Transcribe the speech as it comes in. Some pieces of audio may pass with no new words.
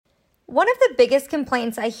One of the biggest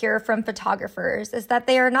complaints I hear from photographers is that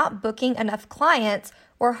they are not booking enough clients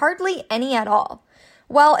or hardly any at all.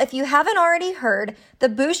 Well, if you haven't already heard, the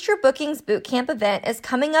Boost Your Bookings Bootcamp event is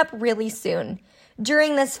coming up really soon.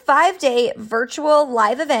 During this 5-day virtual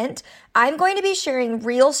live event, I'm going to be sharing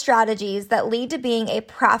real strategies that lead to being a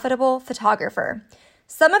profitable photographer.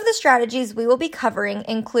 Some of the strategies we will be covering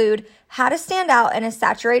include how to stand out in a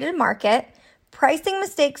saturated market, pricing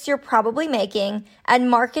mistakes you're probably making, and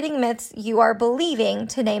marketing myths you are believing,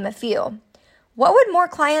 to name a few. What would more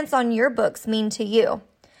clients on your books mean to you?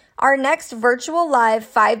 Our next virtual live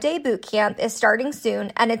 5-day bootcamp is starting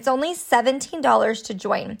soon, and it's only $17 to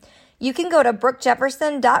join. You can go to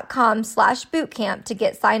brookejefferson.com/bootcamp to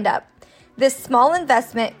get signed up. This small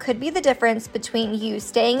investment could be the difference between you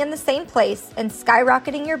staying in the same place and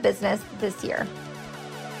skyrocketing your business this year.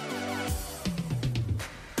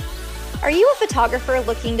 Are you a photographer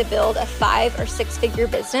looking to build a 5- or 6-figure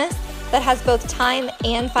business that has both time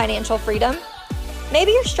and financial freedom?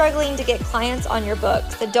 Maybe you're struggling to get clients on your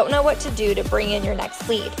books that don't know what to do to bring in your next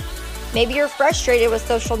lead. Maybe you're frustrated with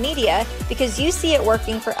social media because you see it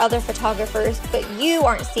working for other photographers, but you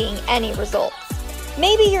aren't seeing any results.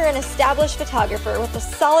 Maybe you're an established photographer with a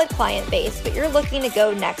solid client base, but you're looking to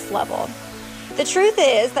go next level. The truth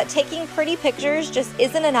is that taking pretty pictures just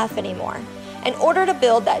isn't enough anymore. In order to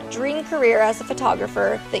build that dream career as a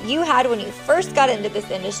photographer that you had when you first got into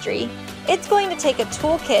this industry, it's going to take a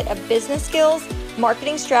toolkit of business skills,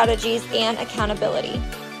 marketing strategies, and accountability.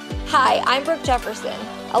 Hi, I'm Brooke Jefferson,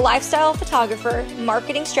 a lifestyle photographer,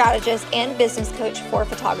 marketing strategist, and business coach for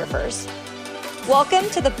photographers. Welcome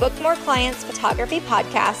to the Book More Clients Photography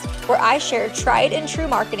Podcast, where I share tried and true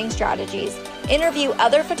marketing strategies, interview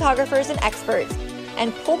other photographers and experts,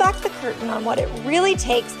 and pull back the curtain on what it really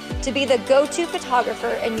takes to be the go-to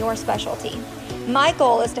photographer in your specialty. My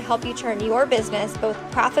goal is to help you turn your business both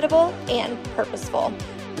profitable and purposeful.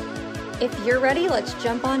 If you're ready, let's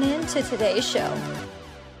jump on into today's show.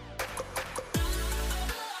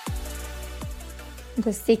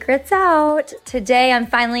 The secret's out. Today, I'm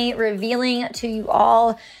finally revealing to you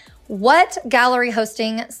all what gallery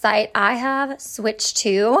hosting site I have switched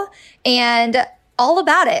to and all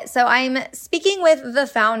about it. So I'm speaking with the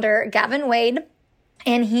founder, Gavin Wade,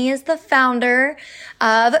 and he is the founder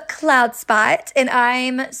of CloudSpot. And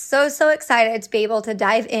I'm so excited to be able to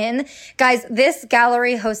dive in. Guys, this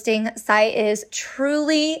gallery hosting site is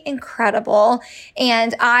truly incredible.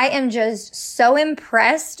 And I am just so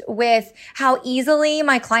impressed with how easily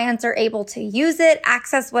my clients are able to use it,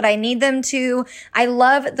 access what I need them to. I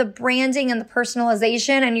love the branding and the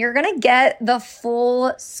personalization, and you're going to get the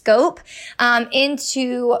full scope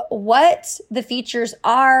into what the features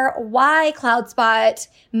are, why CloudSpot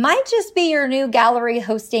might just be your new gallery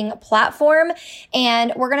hosting platform.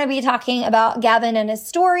 And we're going to be talking about Gavin and his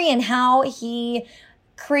story and how he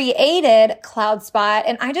created CloudSpot.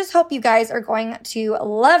 And I just hope you guys are going to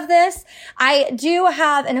love this. I do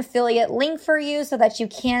have an affiliate link for you so that you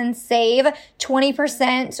can save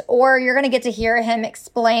 20%, or you're going to get to hear him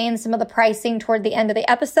explain some of the pricing toward the end of the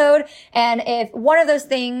episode. And if one of those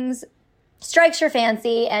things strikes your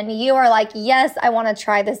fancy and you are like, yes, I want to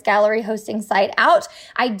try this gallery hosting site out,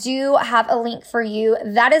 I do have a link for you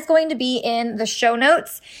that is going to be in the show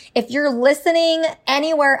notes. If you're listening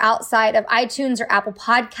anywhere outside of iTunes or Apple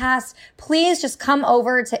Podcasts, please just come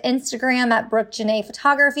over to Instagram at Brooke Janae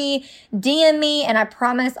Photography, DM me, and I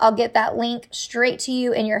promise I'll get that link straight to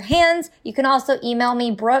you in your hands. You can also email me,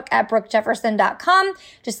 brooke@brookejefferson.com.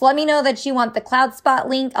 Just let me know that you want the CloudSpot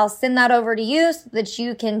link. I'll send that over to you so that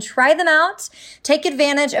you can try them out. Take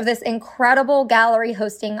advantage of this incredible gallery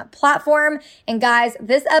hosting platform. And guys,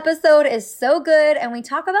 this episode is so good, and we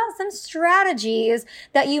talk about some strategies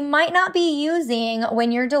that you might not be using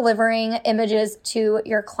when you're delivering images to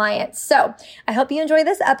your clients. So I hope you enjoy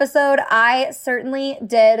this episode. I certainly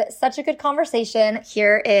did. Such a good conversation.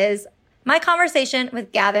 Here is my conversation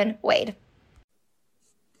with Gavin Wade.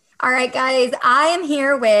 All right, guys, I am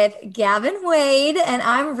here with Gavin Wade, and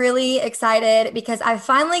I'm really excited because I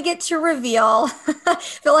finally get to reveal, I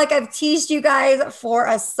feel like I've teased you guys for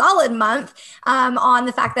a solid month on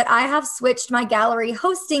the fact that I have switched my gallery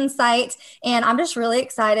hosting site, and I'm just really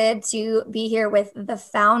excited to be here with the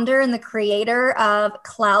founder and the creator of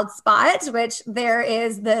CloudSpot, which there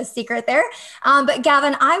is the secret there. But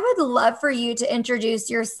Gavin, I would love for you to introduce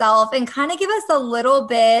yourself and kind of give us a little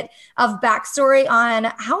bit of backstory on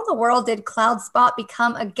how in the world did CloudSpot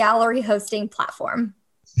become a gallery hosting platform?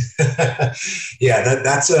 Yeah,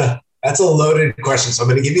 that's a loaded question. So I'm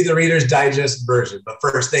going to give you the Reader's Digest version. But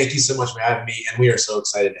first, thank you so much for having me. And we are so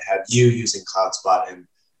excited to have you using CloudSpot. And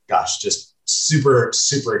gosh, just super,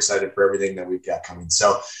 super excited for everything that we've got coming.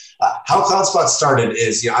 So how CloudSpot started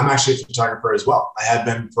is, I'm actually a photographer as well. I have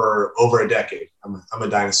been for over a decade. I'm a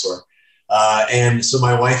dinosaur. And so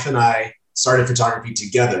my wife and I started photography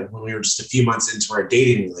together when we were just a few months into our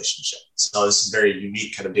dating relationship. So this is a very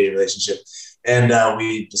unique kind of dating relationship. And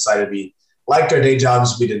we decided we liked our day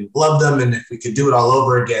jobs. We didn't love them. And if we could do it all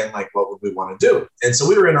over again, like what would we want to do? And so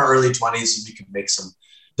we were in our early 20s and we could make some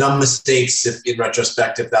dumb mistakes if in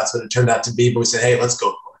retrospect, if that's what it turned out to be. But we said, hey, let's go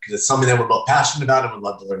for it because it's something that we're both passionate about and would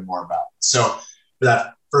love to learn more about. So for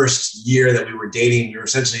that first year that we were dating, we were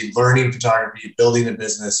essentially learning photography, building a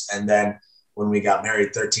business. And then when we got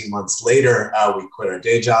married 13 months later, we quit our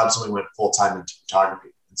day jobs and we went full-time into photography.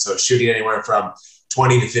 And so shooting anywhere from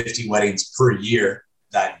 20 to 50 weddings per year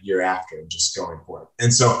that year after and just going for it.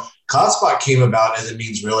 And so CloudSpot came about as a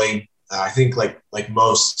means really, I think like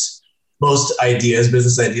most ideas,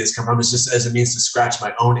 business ideas come from is just as a means to scratch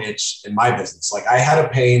my own itch in my business. Like I had a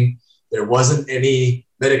pain, there wasn't any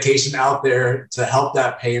medication out there to help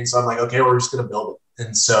that pain. So I'm like, okay, we're just going to build it.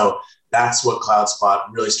 And so that's what CloudSpot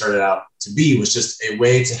really started out to be, was just a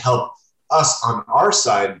way to help us on our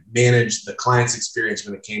side manage the client's experience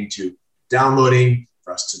when it came to downloading,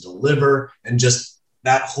 for us to deliver, and just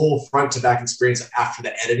that whole front to back experience after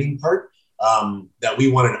the editing part, that we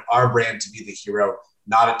wanted our brand to be the hero,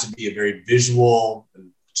 not it to be a very visual and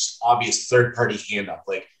just obvious third-party handoff.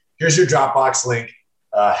 Like, here's your Dropbox link,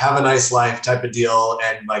 have a nice life type of deal,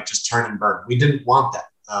 and like just turn and burn. We didn't want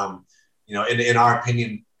that. In our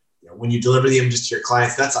opinion, when you deliver the images to your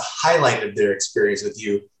clients, that's a highlight of their experience with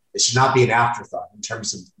you. It should not be an afterthought in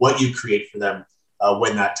terms of what you create for them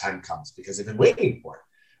when that time comes, because they've been waiting for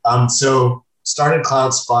it. So started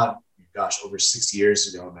CloudSpot, over 6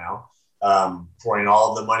 years ago now, pouring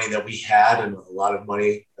all of the money that we had and a lot of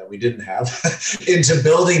money that we didn't have into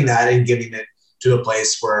building that and getting it to a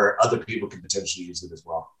place where other people can potentially use it as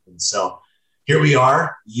well. And so here we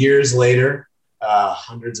are, years later,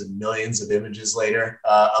 hundreds of millions of images later,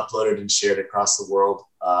 uploaded and shared across the world,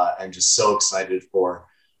 and just so excited for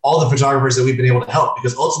all the photographers that we've been able to help,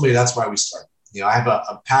 because ultimately that's why we started. I have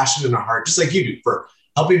a passion and a heart, just like you do, for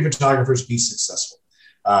helping photographers be successful.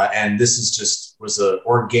 And this was an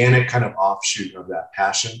organic kind of offshoot of that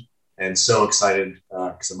passion. And so excited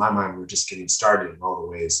because in my mind, we're just getting started in all the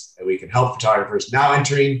ways that we can help photographers now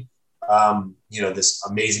entering, this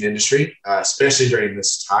amazing industry, especially during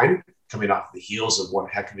this time, coming off the heels of one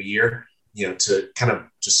heck of a year, to kind of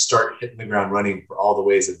just start hitting the ground running for all the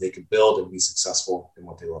ways that they can build and be successful in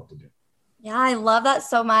what they love to do. Yeah, I love that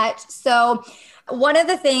so much. So one of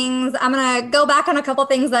the things, I'm going to go back on a couple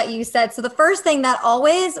things that you said. So the first thing that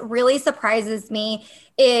always really surprises me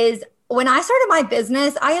is when I started my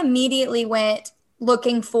business, I immediately went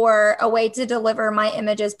looking for a way to deliver my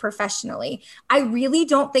images professionally. I really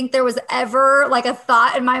don't think there was ever like a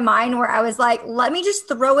thought in my mind where I was like, let me just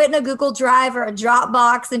throw it in a Google Drive or a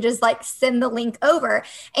Dropbox and just like send the link over.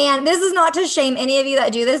 And this is not to shame any of you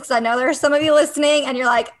that do this, because I know there are some of you listening and you're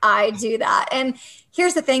like, I do that. And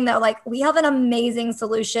here's the thing though, like we have an amazing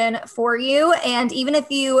solution for you. And even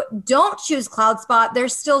if you don't choose CloudSpot,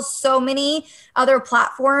 there's still so many other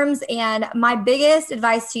platforms. And my biggest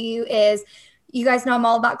advice to you is, you guys know I'm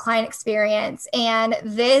all about client experience, and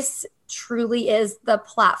this truly is the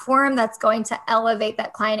platform that's going to elevate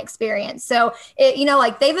that client experience. So,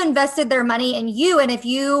 they've invested their money in you. And if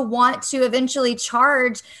you want to eventually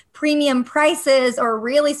charge premium prices or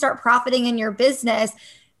really start profiting in your business,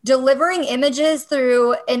 delivering images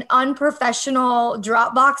through an unprofessional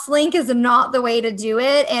Dropbox link is not the way to do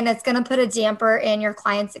it. And it's going to put a damper in your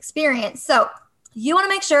client's experience. So you want to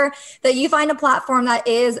make sure that you find a platform that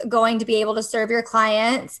is going to be able to serve your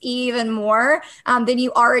clients even more than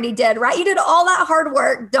you already did, right? You did all that hard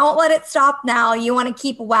work. Don't let it stop now. You want to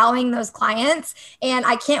keep wowing those clients. And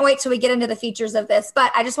I can't wait till we get into the features of this.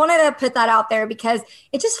 But I just wanted to put that out there because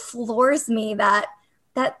it just floors me that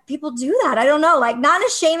people do that. I don't know, like not in a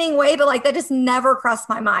shaming way, but like that just never crossed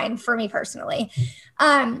my mind for me personally.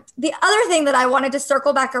 The other thing that I wanted to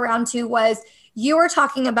circle back around to was you were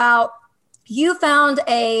talking about you found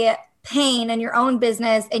a pain in your own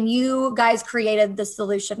business and you guys created the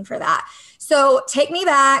solution for that. So take me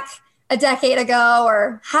back a decade ago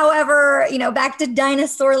or however, back to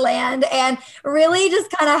dinosaur land and really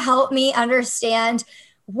just kind of help me understand,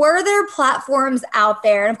 were there platforms out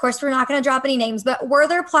there? And of course, we're not going to drop any names, but were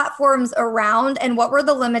there platforms around and what were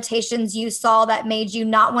the limitations you saw that made you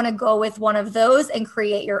not want to go with one of those and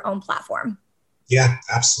create your own platform? Yeah,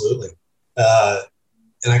 absolutely.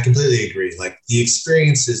 And I completely agree. Like the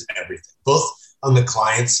experience is everything, both on the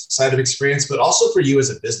client's side of experience, but also for you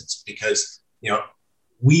as a business, because, no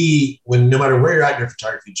matter where you're at in your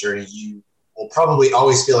photography journey, will probably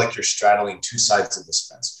always feel like you're straddling two sides of this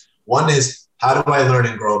fence. One is, how do I learn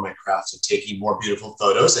and grow my craft of taking more beautiful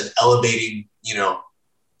photos and elevating,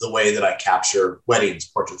 the way that I capture weddings,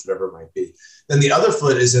 portraits, whatever it might be. Then the other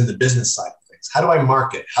foot is in the business side of things. How do I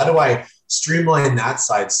market? How do I streamline that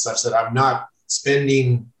side such that I'm not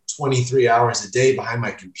spending 23 hours a day behind my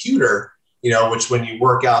computer, which when you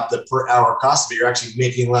work out the per hour cost of it, you're actually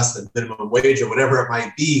making less than minimum wage or whatever it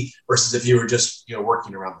might be, versus if you were just,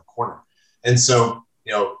 working around the corner. And so,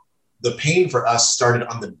 the pain for us started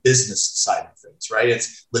on the business side of things, right?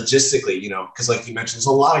 It's logistically, because like you mentioned, there's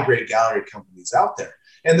a lot of great gallery companies out there.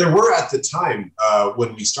 And there were at the time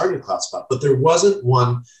when we started CloudSpot, but there wasn't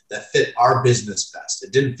one that fit our business best.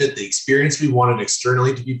 It didn't fit the experience we wanted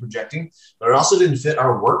externally to be projecting, but it also didn't fit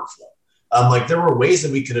our workflow. There were ways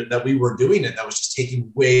that we were doing it that was just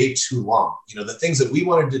taking way too long. The things that we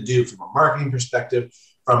wanted to do from a marketing perspective,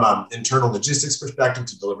 from an internal logistics perspective,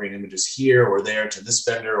 to delivering images here or there to this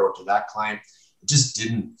vendor or to that client, it just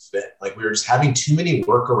didn't fit. We were just having too many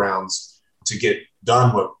workarounds to get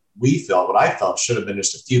done what I felt should have been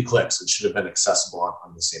just a few clicks and should have been accessible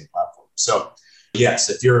on the same platform. So yes,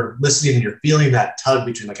 if you're listening and you're feeling that tug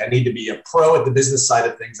between I need to be a pro at the business side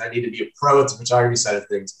of things, I need to be a pro at the photography side of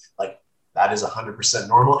things, that is 100%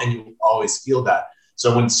 normal, and you will always feel that.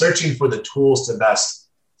 So when searching for the tools to best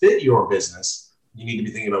fit your business, you need to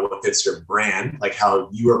be thinking about what fits your brand, like how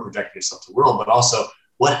you are projecting yourself to the world, but also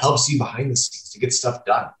what helps you behind the scenes to get stuff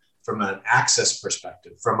done from an access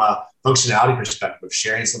perspective, from a functionality perspective of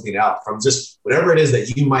sharing something out, from just whatever it is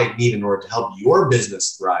that you might need in order to help your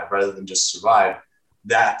business thrive rather than just survive.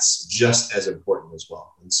 That's just as important as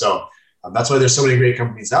well. And so that's why there's so many great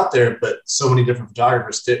companies out there, but so many different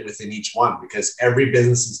photographers fit within each one, because every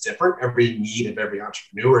business is different. Every need of every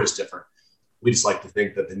entrepreneur is different. We just like to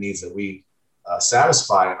think that the needs that we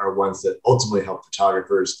satisfy are ones that ultimately help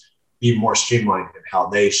photographers be more streamlined in how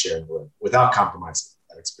they share and live without compromising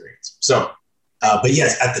that experience. So, but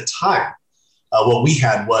yes, at the time, what we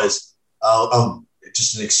had was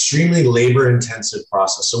just an extremely labor-intensive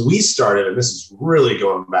process. So we started, and this is really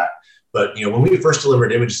going back, but when we first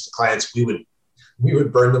delivered images to clients, we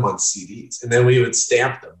would burn them on CDs, and then we would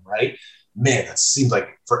stamp them, right? Man, that seems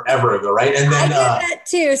like forever ago, right? And then I did that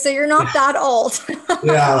too, so you're not that old.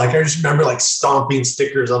 Yeah, I just remember stomping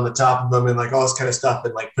stickers on the top of them and all this kind of stuff,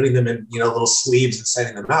 and putting them in little sleeves and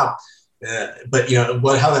sending them out. But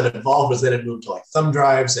how that evolved was then it moved to thumb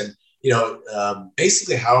drives, and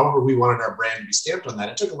basically however we wanted our brand to be stamped on that.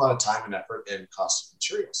 It took a lot of time and effort and cost of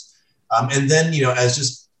materials. And then as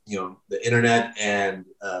just the internet and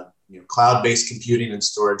cloud-based computing and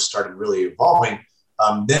storage started really evolving,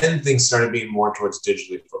 then things started being more towards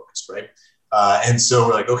digitally focused, right? And so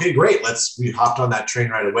we're okay, great. We hopped on that train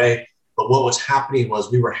right away. But what was happening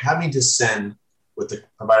was we were having to send with the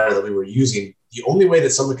provider that we were using. The only way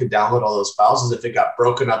that someone could download all those files is if it got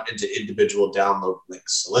broken up into individual download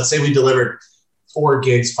links. So let's say we delivered 4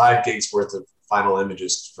 gigs, 5 gigs worth of final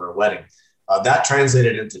images for a wedding. That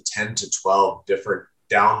translated into 10 to 12 different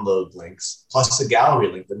download links, plus a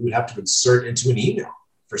gallery link that we would have to insert into an email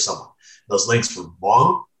for someone. Those links were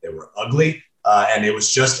long, they were ugly, and it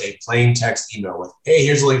was just a plain text email with, hey,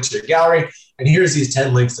 here's a link to your gallery, and here's these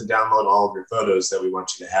 10 links to download all of your photos that we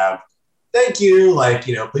want you to have. Thank you,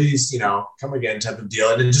 please, come again type of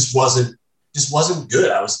deal. And it just wasn't good.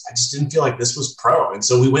 I just didn't feel like this was pro. And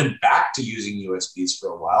so we went back to using USBs for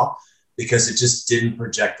a while because it just didn't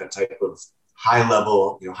project that type of high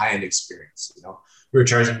level, high-end experience. We were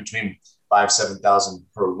charging between $5,000-$7,000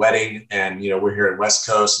 per wedding, and we're here in West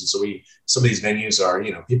Coast, and so some of these venues are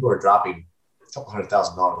people are dropping a couple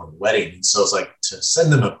 $100,000 on the wedding, and so it's to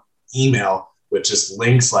send them an email with just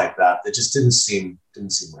links like that, it just didn't seem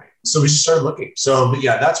right. So we just started looking. So, but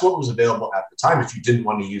yeah, that's what was available at the time if you didn't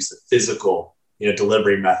want to use the physical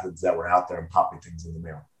delivery methods that were out there and popping things in the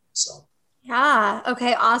mail. So. Yeah.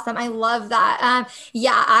 Okay. Awesome. I love that.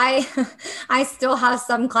 I still have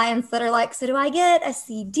some clients that are so do I get a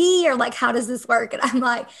CD or how does this work? And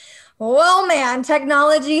I'm well, man,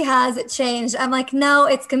 technology has changed. I'm no,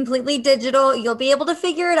 it's completely digital. You'll be able to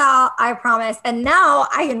figure it out. I promise. And now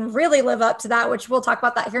I can really live up to that, which we'll talk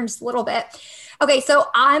about that here in just a little bit. Okay. So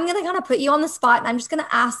I'm going to kind of put you on the spot and I'm just going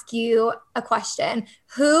to ask you a question.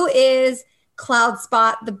 Who is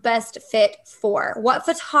CloudSpot the best fit for? What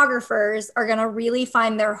photographers are going to really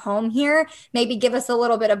find their home here? Maybe give us a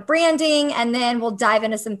little bit of branding, and then we'll dive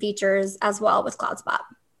into some features as well with CloudSpot.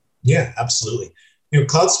 Yeah, absolutely.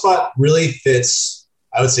 CloudSpot really fits,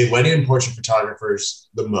 I would say, wedding and portrait photographers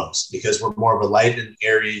the most because we're more of a light and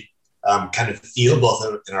airy kind of feel, both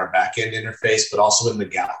in our back-end interface, but also in the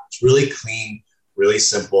gallery. It's really clean, really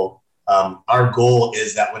simple. Our goal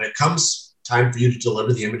is that when it comes time for you to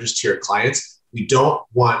deliver the images to your clients, we don't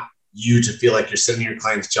want you to feel like you're sending your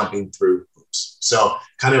clients jumping through hoops. So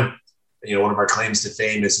kind of, one of our claims to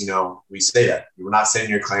fame is, we say that we're not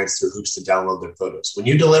sending your clients through hoops to download their photos. When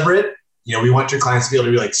you deliver it, we want your clients to be able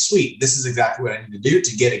to be like, sweet, this is exactly what I need to do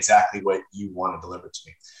to get exactly what you want to deliver to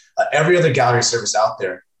me. Every other gallery service out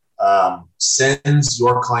there sends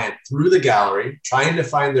your client through the gallery, trying to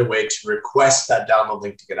find their way to request that download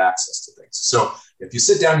link to get access to things. So if you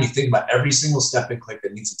sit down and you think about every single step and click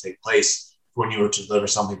that needs to take place when you were to deliver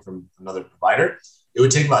something from another provider, it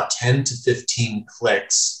would take about 10 to 15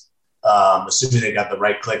 clicks, assuming they got the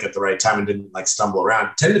right click at the right time and didn't stumble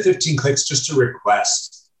around, 10 to 15 clicks just to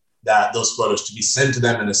request that those photos to be sent to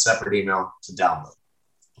them in a separate email to download.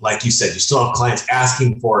 Like you said, you still have clients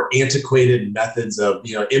asking for antiquated methods of,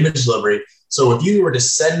 image delivery. So if you were to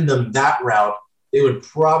send them that route, they would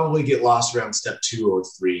probably get lost around step 2 or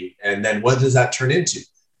 3. And then what does that turn into?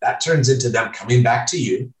 That turns into them coming back to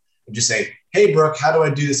you and just saying, hey, Brooke, how do I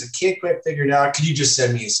do this? I can't quite figure it out. Could you just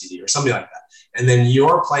send me a CD or something like that? And then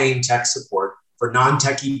you're playing tech support for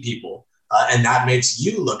non-techie people. And that makes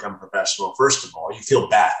you look unprofessional. First of all, you feel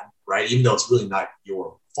bad, right? Even though it's really not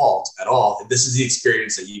your fault at all. This is the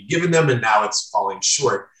experience that you've given them, and now it's falling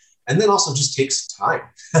short. And then also just takes time.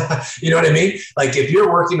 You know what I mean? Like if you're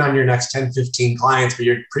working on your next 10, 15 clients, but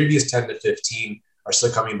your previous 10 to 15 are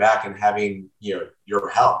still coming back and having your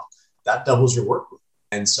help, that doubles your workload.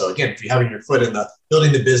 And so again, if you're having your foot in the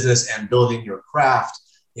building the business and building your craft,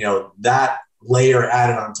 that layer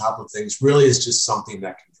added on top of things really is just something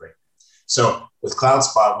that can drain. So with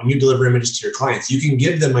CloudSpot, when you deliver images to your clients, you can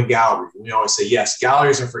give them a gallery. We always say, yes,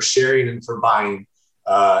 galleries are for sharing and for buying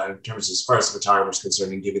in terms as far as the photographer is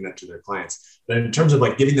concerned and giving that to their clients. But in terms of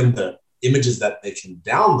giving them the images that they can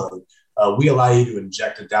download, we allow you to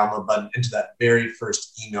inject a download button into that very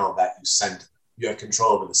first email that you send to them. You have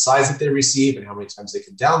control over the size that they receive and how many times they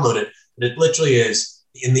can download it. But it literally is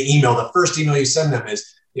in the email, the first email you send them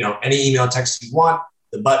is, any email text you want,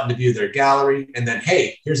 the button to view their gallery, and then,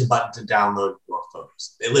 hey, here's a button to download your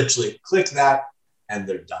photos. They literally click that and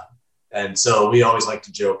they're done. And so we always like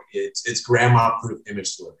to joke, it's grandma-proof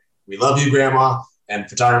image delivery. We love you, grandma, and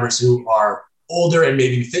photographers who are older and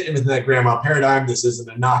maybe fit within that grandma paradigm. This isn't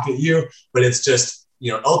a knock at you, but it's just,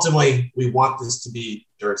 ultimately we want this to be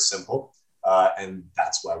dirt simple. And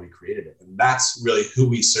that's why we created it. And that's really who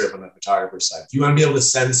we serve on the photographer side. If you want to be able to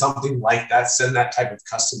send something like that, send that type of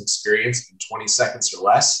custom experience in 20 seconds or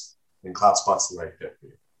less, then CloudSpot's the right fit for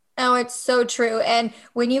you. Oh, it's so true. And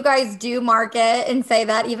when you guys do market and say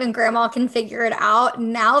that even grandma can figure it out,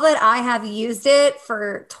 now that I have used it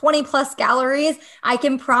for 20 plus galleries, I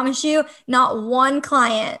can promise you not one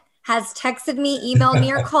client has texted me, emailed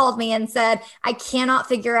me, or called me and said, I cannot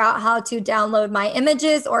figure out how to download my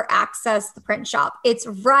images or access the print shop. It's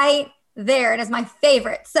right there and it's my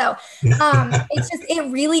favorite. So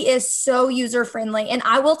it really is so user-friendly. And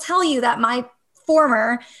I will tell you that my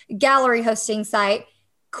former gallery hosting site,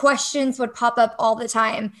 questions would pop up all the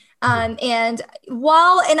time. And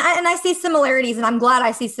I see similarities, and I'm glad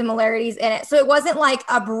I see similarities in it. So it wasn't like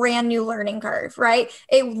a brand new learning curve, right?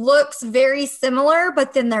 It looks very similar,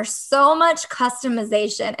 but then there's so much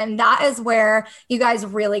customization. And that is where you guys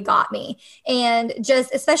really got me. And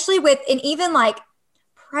just especially and even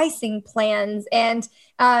pricing plans and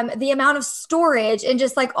the amount of storage and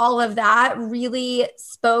just all of that really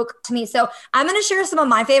spoke to me. So I'm going to share some of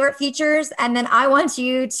my favorite features, and then I want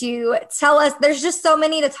you to tell us. There's just so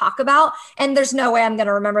many to talk about, and there's no way I'm going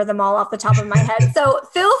to remember them all off the top of my head. So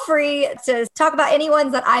feel free to talk about any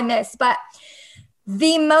ones that I missed. But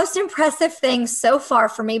the most impressive thing so far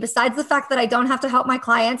for me, besides the fact that I don't have to help my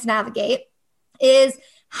clients navigate, is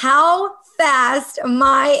how fast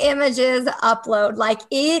my images upload.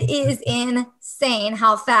 It is insane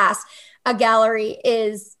how fast a gallery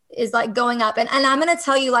is going up. And I'm going to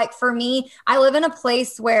tell you, for me, I live in a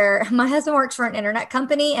place where my husband works for an internet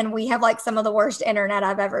company, and we have some of the worst internet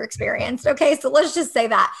I've ever experienced. Okay. So let's just say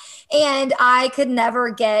that. And I could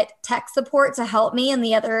never get tech support to help me in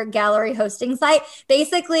the other gallery hosting site.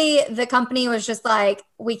 Basically, the company was just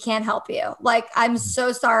we can't help you. I'm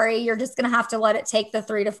so sorry. You're just going to have to let it take the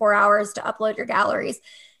 3 to 4 hours to upload your galleries.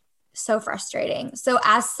 So frustrating. So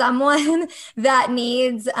as someone that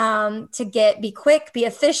needs to be quick, be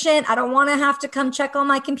efficient, I don't want to have to come check on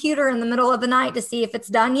my computer in the middle of the night to see if it's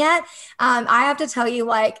done yet. I have to tell you,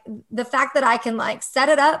 the fact that I can set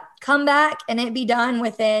it up, come back, and it be done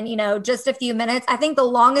within, just a few minutes. I think the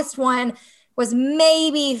longest one was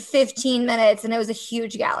maybe 15 minutes and it was a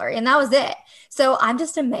huge gallery and that was it. So I'm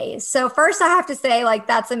just amazed. So first I have to say like,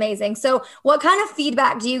 that's amazing. So what kind of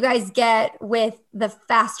feedback do you guys get with the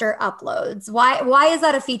faster uploads? Why is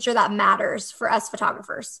that a feature that matters for us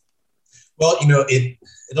photographers? Well, it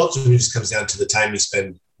ultimately just comes down to the time you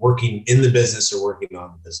spend working in the business or working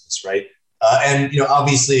on the business, right? And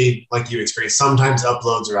obviously, like you experienced, sometimes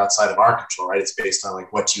uploads are outside of our control, right? It's based on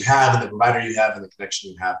like what you have and the provider you have and the connection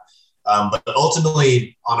you have. But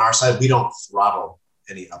ultimately, on our side, we don't throttle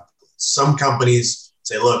any uploads. Some companies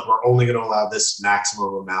say, look, we're only going to allow this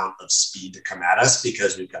maximum amount of speed to come at us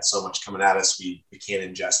because we've got so much coming at us, we can't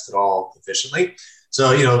ingest it all efficiently.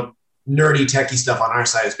 So, nerdy, techie stuff on our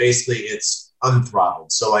side is basically it's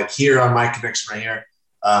unthrottled. So like here on my connection right here,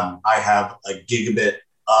 I have a gigabit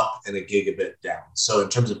up and a gigabit down. So in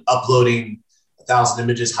terms of uploading 1,000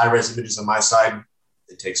 images, high-res images on my side,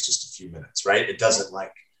 it takes just a few minutes, right? It doesn't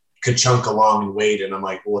like ka-chunk along and wait. And I'm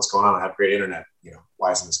like, well, what's going on? I have great internet.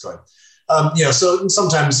 Why isn't this going? So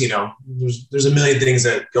sometimes, there's a million things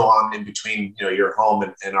that go on in between, your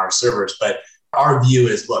home and our servers. But our view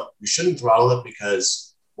is, look, we shouldn't throttle it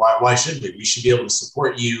because why should we? We should be able to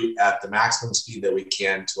support you at the maximum speed that we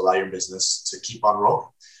can to allow your business to keep on rolling.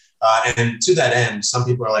 And to that end, some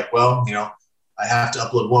people are like, well, I have to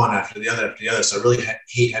upload one after the other. So I really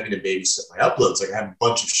hate having to babysit my uploads. Like I have a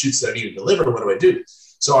bunch of shoots that I need to deliver. What do I do?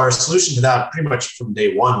 So our solution to that pretty much from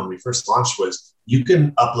day one when we first launched was you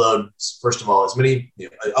can upload, first of all,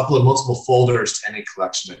 upload multiple folders to any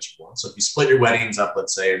collection that you want. So if you split your weddings up,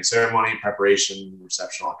 let's say in ceremony, preparation,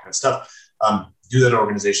 reception, all that kind of stuff, do that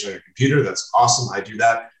organization on your computer. That's awesome. I do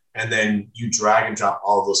that. And then you drag and drop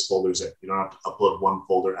all of those folders in. You don't have to upload one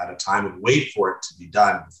folder at a time and wait for it to be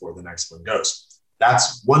done before the next one goes.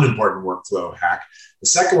 That's one important workflow hack. The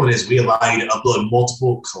second one is we allow you to upload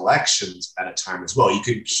multiple collections at a time as well. You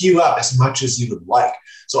can queue up as much as you would like.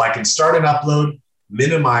 So I can start an upload,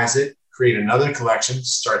 minimize it, create another collection,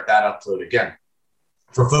 start that upload again.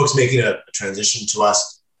 For folks making a transition to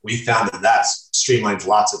us, we found that streamlines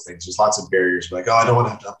lots of things. There's lots of barriers. Like, I don't want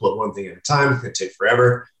to have to upload one thing at a time. It's going to take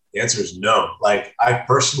forever. The answer is no. Like I've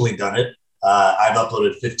personally done it. I've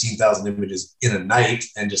uploaded 15,000 images in a night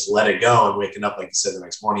and just let it go and waking up, like you said, the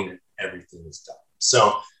next morning and everything is done.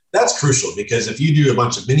 So that's crucial because if you do a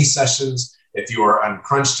bunch of mini sessions, if you are on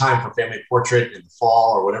crunch time for family portrait in the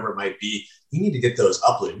fall or whatever it might be, you need to get those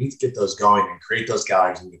uploaded. You need to get those going and create those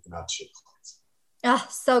galleries and get them out to your clients. Oh,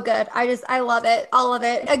 so good. I love it. All of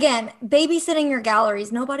it. Again, babysitting your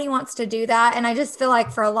galleries. Nobody wants to do that. And I just feel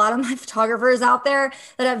like for a lot of my photographers out there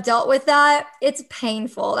that have dealt with that, it's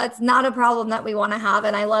painful. That's not a problem that we want to have.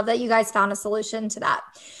 And I love that you guys found a solution to that.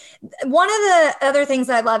 One of the other things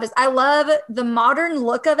that I love is I love the modern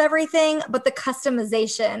look of everything, but the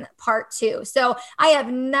customization part too. So I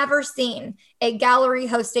have never seen a gallery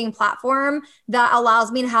hosting platform that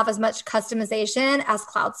allows me to have as much customization as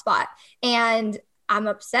CloudSpot. And I'm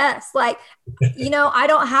obsessed. Like, I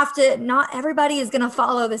don't have to, not everybody is going to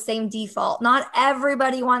follow the same default. Not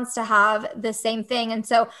everybody wants to have the same thing. And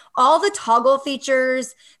so all the toggle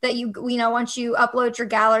features that once you upload your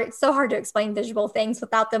gallery, it's so hard to explain visual things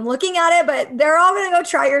without them looking at it, but they're all going to go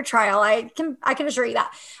try your trial. I can assure you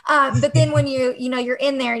that. But then when you're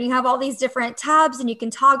in there and you have all these different tabs and you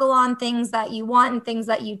can toggle on things that you want and things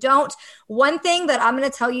that you don't. One thing that I'm going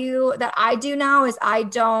to tell you that I do now is I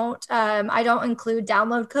don't include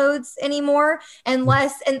download codes anymore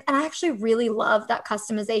unless, and I actually really love that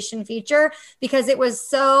customization feature because it was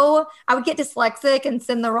I would get dyslexic and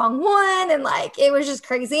send the wrong one. And like, it was just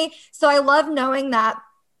crazy. So I love knowing that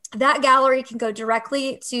gallery can go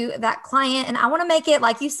directly to that client. And I want to make it,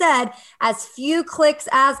 like you said, as few clicks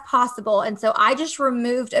as possible. And so I just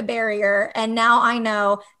removed a barrier. And now I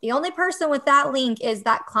know the only person with that link is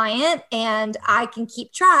that client, and I can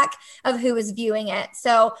keep track of who is viewing it.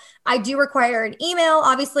 So I do require an email,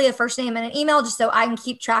 obviously a first name and an email, just so I can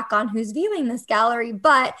keep track on who's viewing this gallery.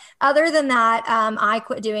 But other than that, I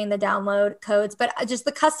quit doing the download codes, but just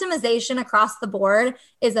the customization across the board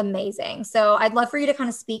is amazing. So I'd love for you to kind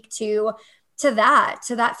of speak to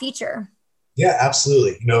that feature. Yeah,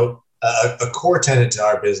 absolutely. A core tenet to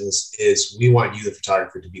our business is we want you, the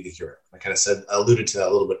photographer, to be the hero. I kind of alluded to that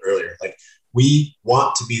a little bit earlier. Like we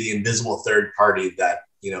want to be the invisible third party that,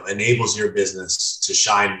 enables your business to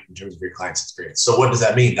shine in terms of your client's experience. So what does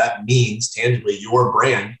that mean? That means tangibly your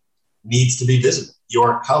brand needs to be visible.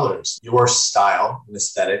 Your colors, your style and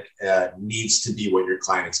aesthetic needs to be what your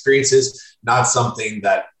client experiences, not something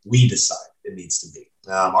that we decide it needs to be.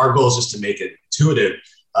 Our goal is just to make it intuitive.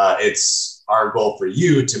 It's our goal for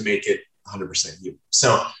you to make it 100% you.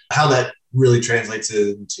 So how that really translates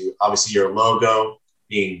into obviously your logo,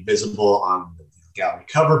 being visible on the gallery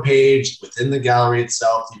cover page. Within the gallery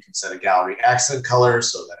itself, you can set a gallery accent color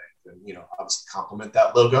so that it can, obviously complement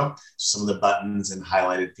that logo. Some of the buttons and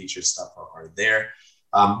highlighted feature stuff are there.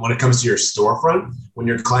 When it comes to your storefront, when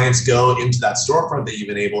your clients go into that storefront that you've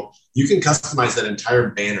enabled, you can customize that entire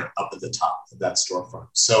banner up at the top of that storefront.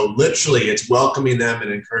 So literally it's welcoming them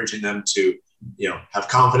and encouraging them to, have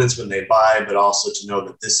confidence when they buy, but also to know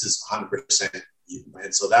that this is 100% you.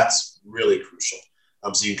 And so that's really crucial.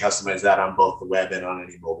 So you can customize that on both the web and on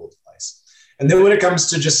any mobile device. And then when it comes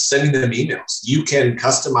to just sending them emails, you can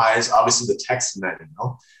customize, obviously, the text in that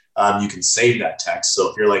email. You can save that text. So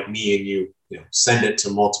if you're like me and you send it to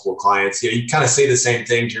multiple clients, you kind of say the same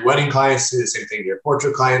thing to your wedding clients, say the same thing to your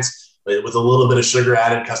portrait clients, but with a little bit of sugar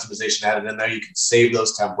added, customization added in there. You can save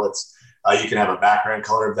those templates. You can have a background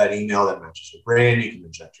color of that email that matches your brand. You can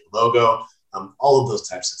inject your logo, all of those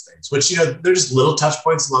types of things, which, they're just little touch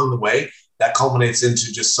points along the way that culminates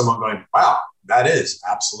into just someone going, wow, that is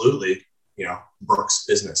absolutely, Brooke's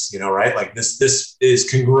business, right? Like this is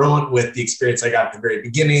congruent with the experience I got at the very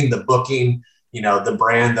beginning, the booking, the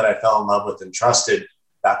brand that I fell in love with and trusted.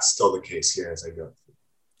 That's still the case here as I go.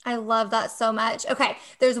 I love that so much. Okay.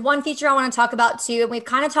 There's one feature I want to talk about too. And we've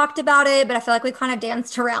kind of talked about it, but I feel like we've kind of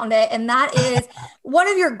danced around it. And that is one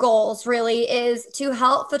of your goals really is to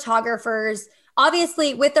help photographers,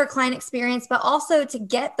 obviously with their client experience, but also to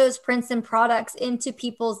get those prints and products into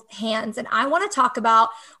people's hands. And I want to talk about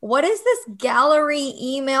what is this gallery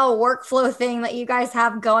email workflow thing that you guys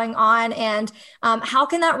have going on, and how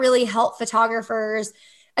can that really help photographers,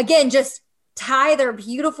 again, just tie their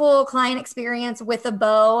beautiful client experience with a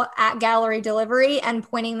bow at gallery delivery and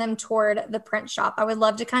pointing them toward the print shop. I would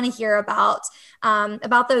love to kind of hear about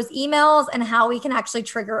those emails and how we can actually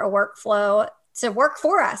trigger a workflow to work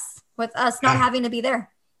for us with us not having to be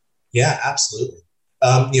there. Yeah, absolutely.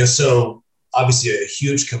 So obviously a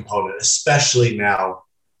huge component, especially now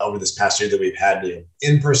over this past year that we've had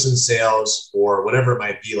in-person sales or whatever it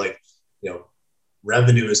might be, like,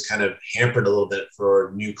 revenue is kind of hampered a little bit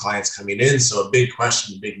for new clients coming in. So a big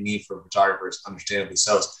question, a big need for photographers, understandably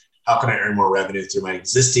so, is how can I earn more revenue through my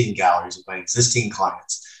existing galleries with my existing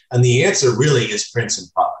clients? And the answer really is prints and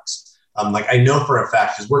products. I know for a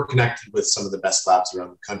fact, because we're connected with some of the best labs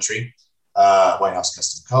around the country, White House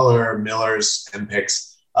Custom Color, Miller's,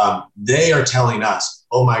 MPix, they are telling us,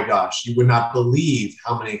 oh my gosh, you would not believe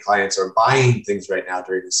how many clients are buying things right now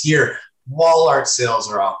during this year. Wall art sales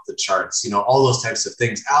are off the charts, all those types of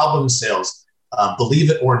things, album sales,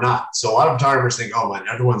 believe it or not. So a lot of photographers think, oh man,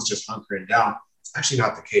 everyone's just hunkering down. It's actually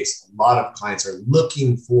not the case. A lot of clients are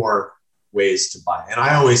looking for ways to buy. And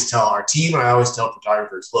I always tell our team, I always tell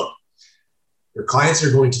photographers, look, your clients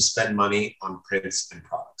are going to spend money on prints and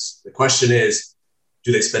products. The question is,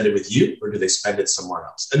 do they spend it with you or do they spend it somewhere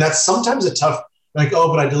else? And that's sometimes a tough, like, oh,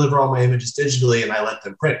 but I deliver all my images digitally and I let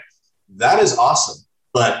them print. That is awesome.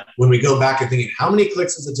 But when we go back and thinking, how many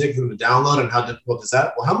clicks does it take for them to download and how difficult is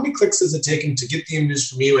that? Well, how many clicks does it take them to get the images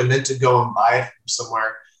from you and then to go and buy it from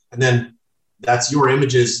somewhere? And then that's your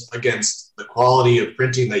images against the quality of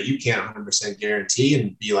printing that you can't 100% guarantee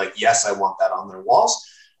and be like, yes, I want that on their walls.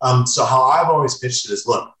 So how I've always pitched it is,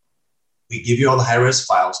 look, we give you all the high-res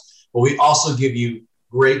files, but we also give you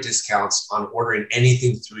great discounts on ordering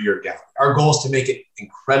anything through your gallery. Our goal is to make it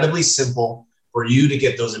incredibly simple for you to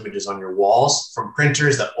get those images on your walls from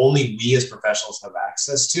printers that only we as professionals have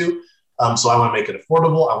access to. So I want to make it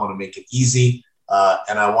affordable. I want to make it easy.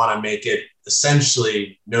 And I want to make it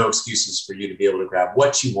essentially no excuses for you to be able to grab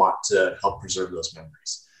what you want to help preserve those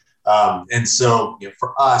memories. And so,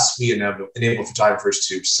 for us, we enable photographers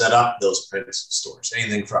to set up those print stores,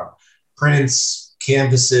 anything from prints,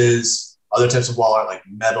 canvases, other types of wall art like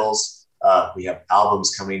metals. We have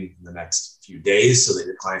albums coming in the next few days so that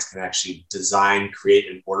your clients can actually design, create,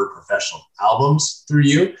 and order professional albums through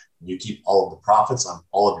you. And you keep all of the profits on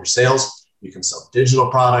all of your sales. You can sell digital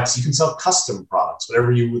products. You can sell custom products,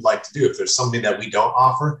 whatever you would like to do. If there's something that we don't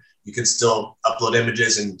offer, you can still upload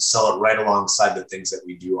images and sell it right alongside the things that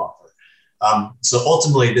we do offer. So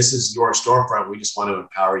ultimately, this is your storefront. We just want to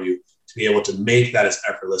empower you to be able to make that as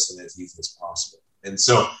effortless and as easy as possible. And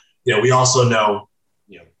so, we also know,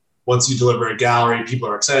 once you deliver a gallery, people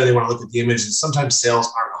are excited. They want to look at the image. And sometimes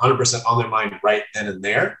sales aren't 100% on their mind right then and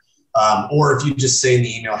there. Or if you just say in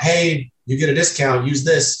the email, hey, you get a discount, use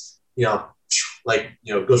this,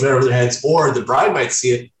 goes right over their heads. Or the bride might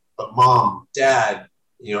see it, but mom, dad,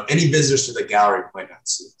 any visitors to the gallery might not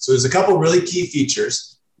see it. So there's a couple really key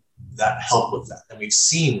features that help with that. And we've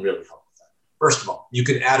seen really help with that. First of all, you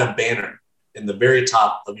can add a banner in the very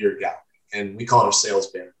top of your gallery. And we call it a sales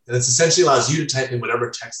banner. And it essentially allows you to type in whatever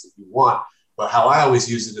text that you want. But how I always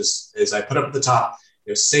use it is I put up at the top,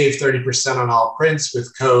 save 30% on all prints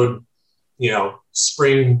with code,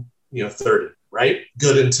 spring, 30, right?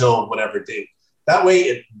 Good until whatever date. That way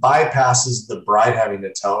it bypasses the bride having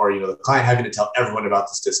to tell, or, the client having to tell everyone about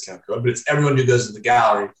this discount code, but it's everyone who goes to the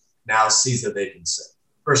gallery now sees that they can save.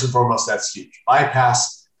 First and foremost, that's huge.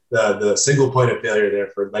 Bypass the single point of failure there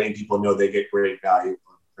for letting people know they get great value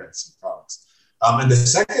on prints and products. And the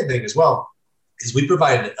second thing as well is we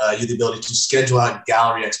provide you the ability to schedule out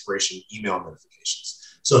gallery expiration email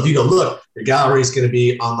notifications. So if you go, look, your gallery is going to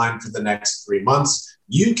be online for the next 3 months,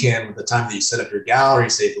 you can, with the time that you set up your gallery,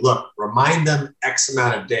 say, look, remind them X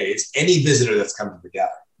amount of days, any visitor that's come to the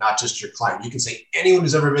gallery, not just your client. You can say anyone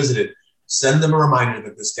who's ever visited, send them a reminder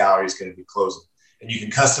that this gallery is going to be closing. And you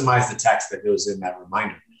can customize the text that goes in that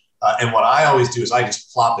reminder. And what I always do is I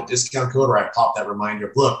just plop a discount code, or I plop that reminder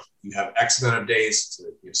of, look, you have X amount of days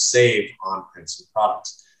to save on prints and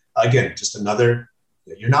products. Again, just another,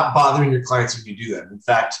 you're not bothering your clients when you do that. In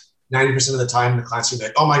fact, 90% of the time, the clients are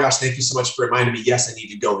like, oh my gosh, thank you so much for reminding me. Yes, I need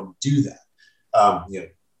to go and do that.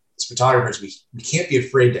 As photographers, we can't be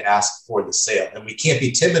afraid to ask for the sale. And we can't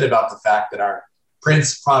be timid about the fact that our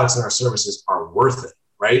prints, products, and our services are worth it,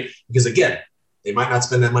 right? Because again, they might not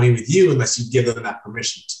spend that money with you unless you give them that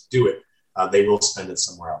permission to do it. They will spend it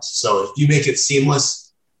somewhere else. So if you make it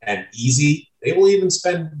seamless and easy, they will even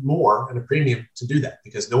spend more and a premium to do that,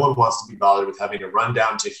 because no one wants to be bothered with having to run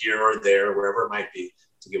down to here or there, wherever it might be,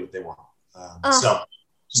 to get what they want. So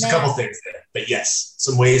just a couple things there. But yes,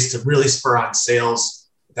 some ways to really spur on sales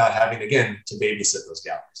without having, again, to babysit those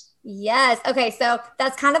galleries. Yes. Okay. So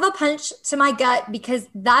that's kind of a punch to my gut, because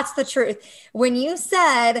that's the truth. When you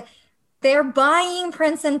said they're buying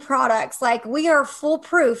prints and products, like, we are full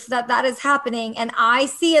proof that that is happening. And I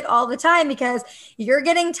see it all the time, because you're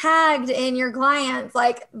getting tagged in your clients,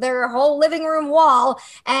 like their whole living room wall.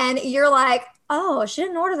 And you're like, oh, she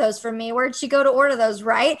didn't order those from me. Where'd she go to order those?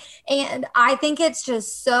 Right. And I think it's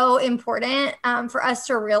just so important for us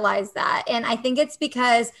to realize that. And I think it's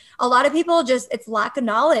because a lot of people it's lack of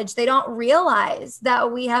knowledge. They don't realize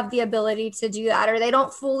that we have the ability to do that, or they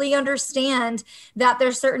don't fully understand that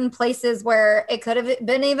there's certain places where it could have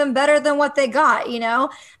been even better than what they got,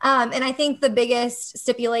 And I think the biggest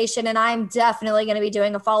stipulation, and I'm definitely going to be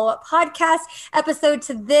doing a follow-up podcast episode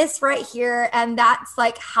to this right here, and that's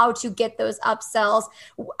like how to get those upsells.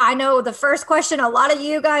 I know the first question a lot of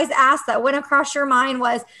you guys asked that went across your mind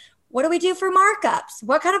was, what do we do for markups?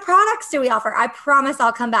 What kind of products do we offer? I promise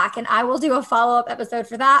I'll come back and I will do a follow-up episode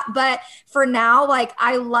for that. But for now,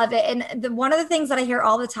 I love it. And one of the things that I hear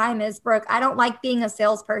all the time is, Brooke, I don't like being a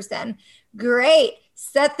salesperson. Great.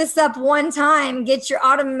 Set this up one time, get your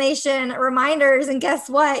automation reminders, and guess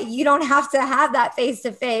what? You don't have to have that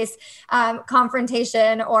face-to-face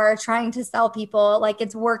confrontation or trying to sell people. Like,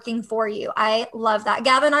 it's working for you. I love that.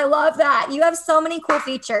 Gavin, I love that. You have so many cool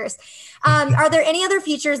features. Are there any other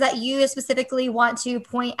features that you specifically want to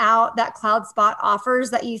point out that CloudSpot offers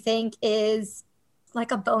that you think is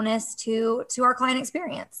like a bonus to our client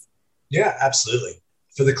experience? Yeah, absolutely.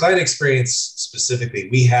 For the client experience specifically,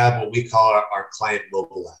 we have what we call our client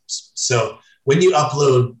mobile apps. So when you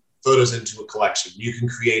upload photos into a collection, you can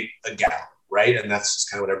create a gallery, right? And that's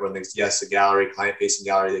just kind of what everyone thinks. Yes, a gallery, client-facing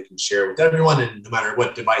gallery, they can share with everyone. And no matter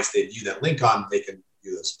what device they view that link on, they can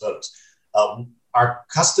view those photos. Our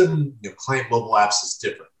custom client mobile apps is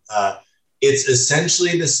different. It's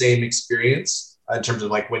essentially the same experience in terms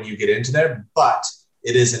of like when you get into there, but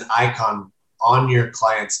it is an icon on your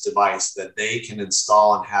client's device that they can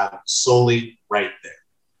install and have solely right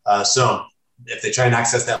there. So if they try and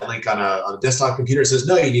access that link on a desktop computer, it says,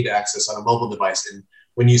 no, you need to access on a mobile device. And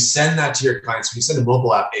when you send that to your clients, when you send a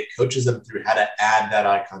mobile app, it coaches them through how to add that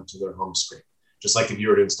icon to their home screen. Just like if you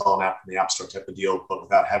were to install an app from the App Store type of deal, but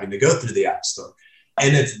without having to go through the App Store.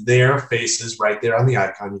 And it's their faces right there on the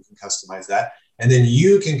icon. You can customize that. And then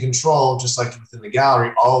you can control, just like within the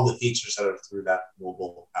gallery, all the features that are through that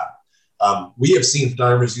mobile app. We have seen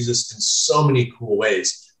photographers use this in so many cool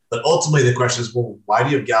ways, but ultimately the question is, well, why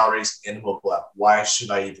do you have galleries and a mobile app? Why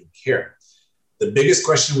should I even care? The biggest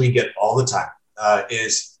question we get all the time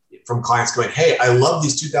is from clients going, hey, I love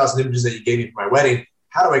these 2,000 images that you gave me for my wedding.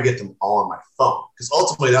 How do I get them all on my phone? Because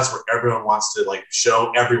ultimately that's where everyone wants to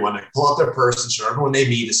show everyone, pull out their purse and show everyone they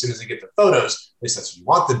meet as soon as they get their photos, at least that's what you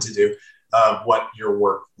want them to do, what your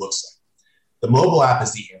work looks like. The mobile app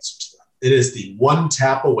is the answer to that. It is the one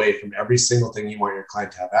tap away from every single thing you want your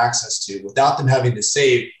client to have access to without them having to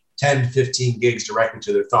save 10 to 15 gigs directly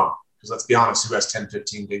to their phone. Because let's be honest, who has 10,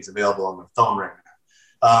 15 gigs available on their phone right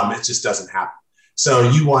now? It just doesn't happen.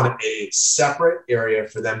 So you want a separate area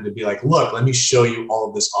for them to be like, look, let me show you all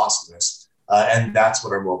of this awesomeness. And that's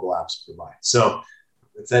what our mobile apps provide. So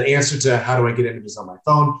it's that answer to how do I get images on my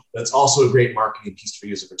phone, but it's also a great marketing piece for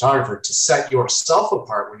you as a photographer to set yourself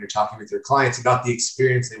apart when you're talking with your clients about the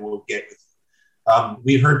experience they will get with you.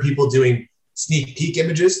 We've heard people doing sneak peek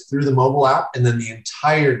images through the mobile app and then the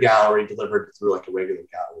entire gallery delivered through like a regular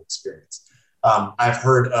gallery experience. I've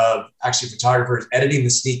heard of actually photographers editing the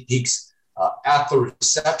sneak peeks at the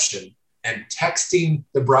reception and texting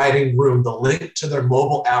the bride and groom the link to their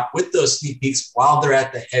mobile app with those sneak peeks while they're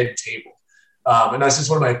at the head table. And that's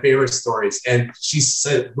just one of my favorite stories. And she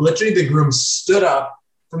said, literally the groom stood up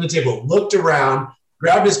from the table, looked around,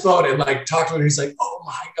 grabbed his phone and like talked to her. He's like, oh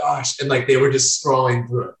my gosh. And like, they were just scrolling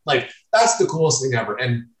through it. Like, that's the coolest thing ever.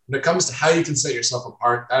 And when it comes to how you can set yourself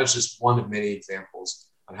apart, that is just one of many examples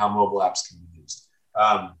on how mobile apps can be used.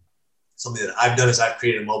 Something that I've done is I've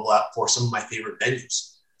created a mobile app for some of my favorite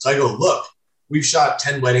venues. So I go, look, we've shot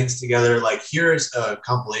 10 weddings together. Like, here's a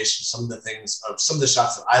compilation, some of the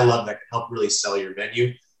shots that I love that can help really sell your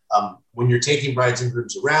venue. When you're taking brides and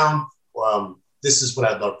grooms around, this is what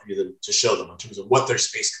I'd love for you to show them in terms of what their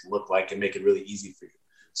space can look like and make it really easy for you.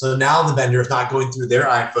 So now the vendor is not going through their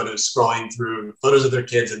iPhotos, scrolling through photos of their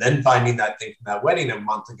kids and then finding that thing from that wedding a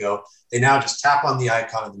month ago. They now just tap on the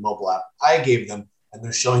icon of the mobile app I gave them, and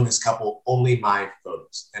they're showing this couple only my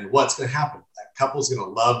photos. And what's going to happen? That couple's going to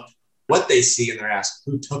love what they see, and they're asked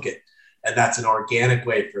who took it. And that's an organic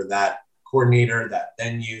way for that coordinator, that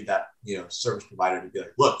venue, that service provider to be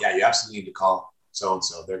like, look, yeah, you absolutely need to call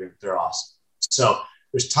so-and-so. They're awesome. So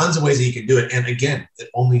there's tons of ways that you can do it. And again, it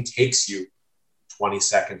only takes you 20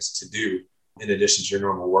 seconds to do in addition to your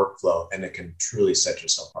normal workflow, and it can truly set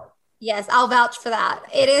yourself apart. Yes, I'll vouch for that.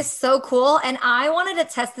 It is so cool. And I wanted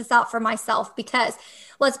to test this out for myself because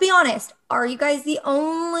let's be honest, are you guys the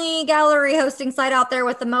only gallery hosting site out there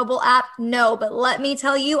with the mobile app? No, but let me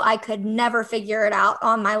tell you, I could never figure it out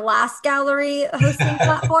on my last gallery hosting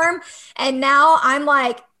platform. And now I'm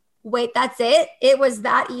like, wait, that's it? It was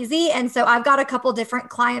that easy. And so I've got a couple different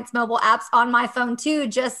clients' mobile apps on my phone too,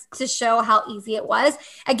 just to show how easy it was.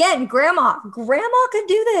 Again, grandma could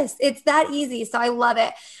do this. It's that easy. So I love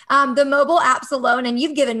it. The mobile apps alone, and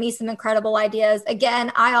you've given me some incredible ideas.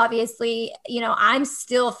 Again, I obviously, I'm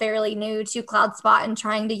still fairly new to CloudSpot and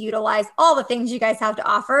trying to utilize all the things you guys have to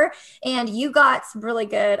offer. And you got some really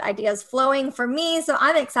good ideas flowing for me. So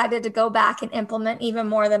I'm excited to go back and implement even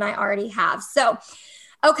more than I already have. So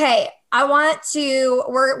okay,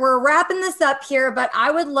 we're wrapping this up here, but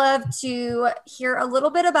I would love to hear a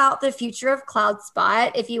little bit about the future of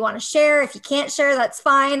CloudSpot. If you want to share, if you can't share, that's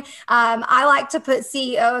fine. I like to put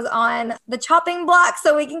CEOs on the chopping block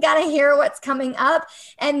so we can kind of hear what's coming up.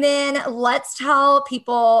 And then let's tell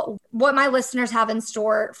people what my listeners have in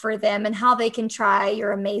store for them and how they can try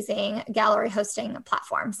your amazing gallery hosting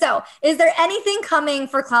platform. So is there anything coming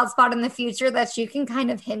for CloudSpot in the future that you can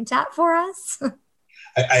kind of hint at for us?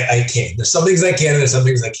 I can't. There's some things I can and there's some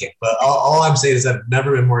things I can't. But all I'm saying is I've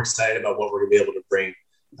never been more excited about what we're going to be able to bring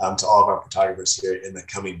to all of our photographers here in the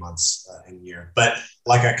coming months and year. But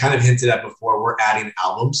like I kind of hinted at before, we're adding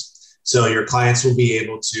albums. So your clients will be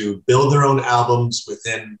able to build their own albums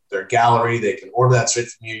within their gallery. They can order that straight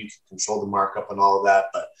from you. You can control the markup and all of that.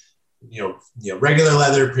 But regular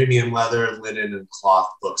leather, premium leather, linen, and cloth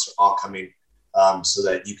books are all coming so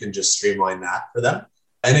that you can just streamline that for them.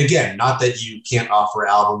 And again, not that you can't offer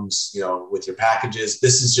albums, with your packages.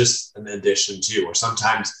 This is just an addition to, or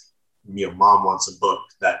sometimes, mom wants a book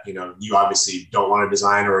that, you obviously don't want to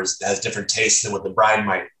design or has different tastes than what the bride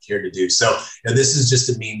might care to do. So this is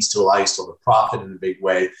just a means to allow you still to profit in a big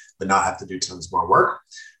way, but not have to do tons more work.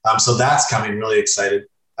 So that's coming. Really excited.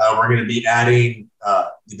 We're going to be adding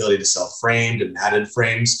the ability to sell framed and matted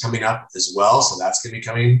frames coming up as well. So that's going to be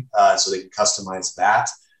coming so they can customize that.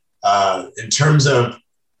 In terms of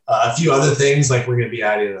a few other things, like we're going to be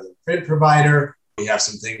adding another print provider. We have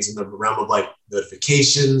some things in the realm of like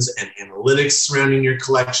notifications and analytics surrounding your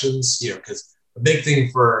collections, because a big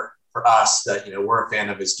thing for us that, we're a fan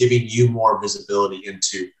of is giving you more visibility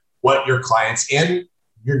into what your clients and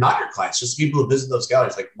you're not your clients, just people who visit those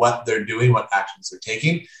galleries, like what they're doing, what actions they're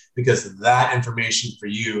taking, because that information for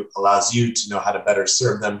you allows you to know how to better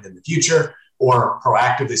serve them in the future or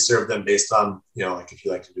proactively serve them based on, like if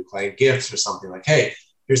you like to do client gifts or something like, hey,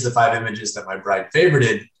 here's the 5 images that my bride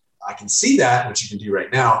favorited. I can see that, which you can do right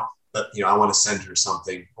now, but, I want to send her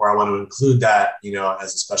something, or I want to include that,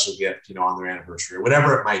 as a special gift, on their anniversary or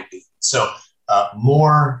whatever it might be. So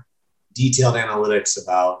more detailed analytics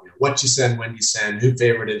about what you send, when you send, who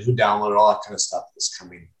favorited, who downloaded, all that kind of stuff is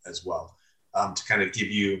coming as well to kind of give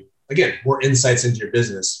you, again, more insights into your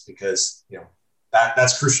business because,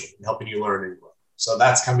 that's crucial in helping you learn and grow. So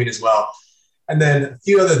that's coming as well. And then a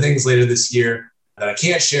few other things later this year. that I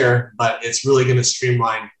can't share, but it's really going to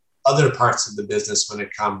streamline other parts of the business when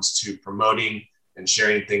it comes to promoting and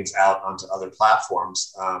sharing things out onto other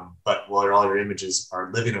platforms. But while all your images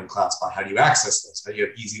are living on CloudSpot, how do you access those? How do you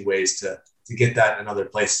have easy ways to get that in other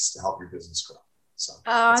places to help your business grow? So,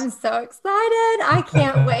 I'm so excited. I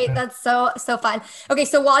can't wait. That's so fun. Okay,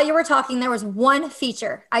 so while you were talking, there was one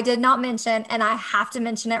feature I did not mention, and I have to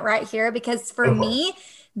mention it right here because for me,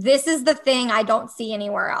 this is the thing I don't see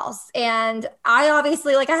anywhere else. And I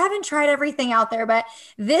obviously, I haven't tried everything out there, but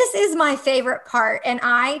this is my favorite part. And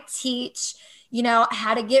I teach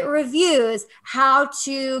how to get reviews, how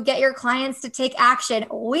to get your clients to take action.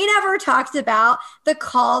 We never talked about the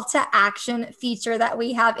call to action feature that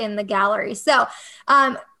we have in the gallery. So,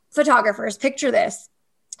 photographers, picture this.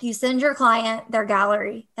 You send your client their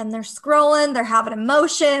gallery and they're scrolling, they're having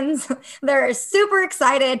emotions, they're super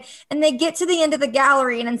excited, and they get to the end of the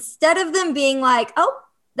gallery. And instead of them being like, oh,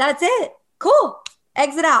 that's it, cool,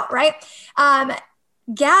 exit out, right?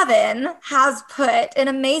 Gavin has put an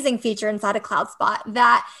amazing feature inside of CloudSpot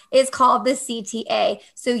that is called the CTA.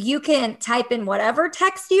 So you can type in whatever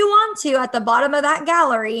text you want to at the bottom of that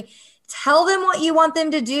gallery, tell them what you want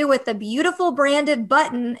them to do with the beautiful branded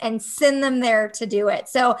button, and send them there to do it.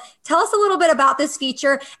 So tell us a little bit about this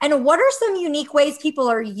feature and what are some unique ways people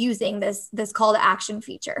are using this call to action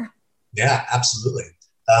feature? Yeah, absolutely.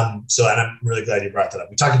 And I'm really glad you brought that up.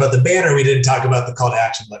 We talked about the banner. We didn't talk about the call to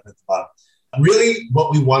action button at the bottom. Really,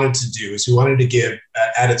 what we wanted to do is we wanted to give,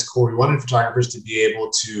 at its core, we wanted photographers to be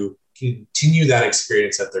able to continue that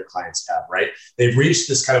experience that their clients have, right? They've reached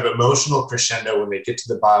this kind of emotional crescendo when they get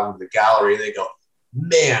to the bottom of the gallery and they go,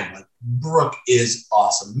 man, Brooke is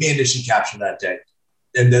awesome. Man, did she capture that day?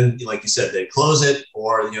 And then, like you said, they close it,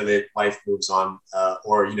 or, their life moves on,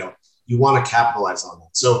 or, you want to capitalize on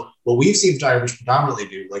that. So what we've seen photographers predominantly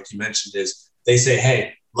do, like you mentioned, is they say,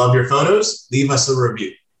 hey, love your photos, leave us a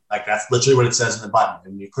review. Like that's literally what it says in the button.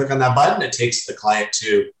 And you click on that button, it takes the client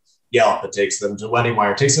to Yelp, it takes them to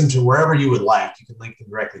WeddingWire, it takes them to wherever you would like. You can link them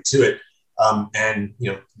directly to it. And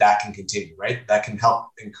that can continue, right? That can help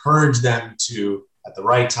encourage them to, at the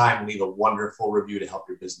right time, leave a wonderful review to help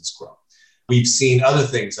your business grow. We've seen other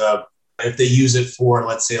things. If they use it for,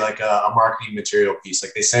 let's say, like a marketing material piece,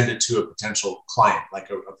 like they send it to a potential client, like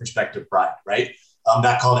a prospective bride, right?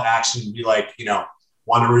 That call to action would be like,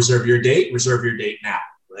 want to reserve your date now.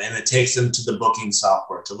 And it takes them to the booking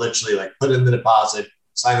software to literally put in the deposit,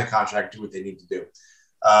 sign the contract, do what they need to do.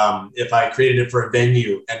 If I created it for a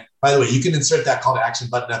venue, and by the way, you can insert that call to action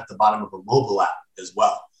button at the bottom of a mobile app as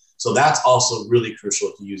well. So that's also really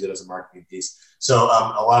crucial to use it as a marketing piece. So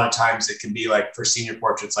a lot of times it can be for senior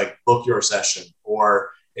portraits, book your session,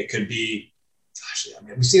 or it could be,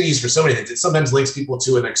 we've seen it used for so many things. It sometimes links people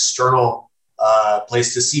to an external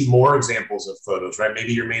place to see more examples of photos, right?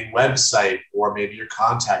 Maybe your main website or maybe your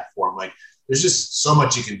contact form. There's just so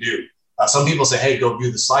much you can do. Some people say, hey, go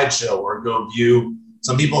view the slideshow, or go view,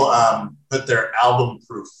 some people put their album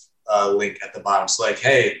proof link at the bottom. So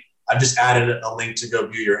hey, I've just added a link to go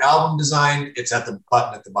view your album design. It's at the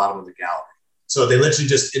button at the bottom of the gallery. So they literally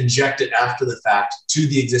just inject it after the fact to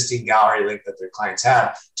the existing gallery link that their clients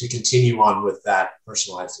have to continue on with that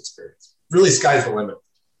personalized experience. Really, sky's the limit.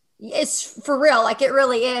 It's for real. It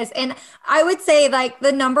really is. And I would say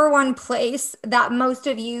the number one place that most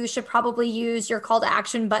of you should probably use your call to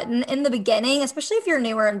action button in the beginning, especially if you're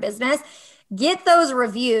newer in business, get those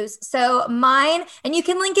reviews. So mine, and you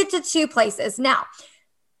can link it to two places. Now,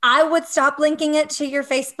 I would stop linking it to your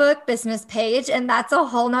Facebook business page, and that's a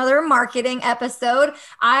whole nother marketing episode.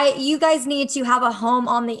 You guys need to have a home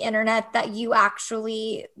on the internet that you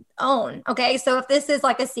actually own. Okay. So if this is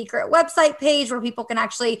a secret website page where people can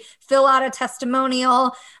actually fill out a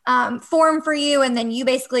testimonial form for you, and then you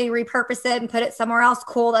basically repurpose it and put it somewhere else,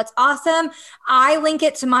 cool. That's awesome. I link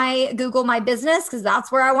it to my Google My Business because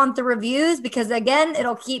that's where I want the reviews, because again,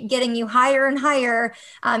 it'll keep getting you higher and higher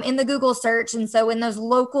in the Google search. And so when those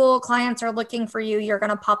local clients are looking for you, you're going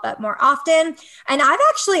to pop up more often. And I've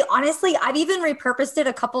actually, honestly, I've even repurposed it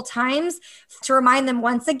a couple times to remind them,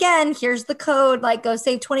 once again, here's the code, go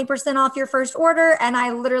save 20% off your first order. And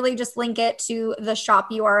I literally just link it to the shop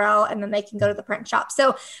URL, and then they can go to the print shop.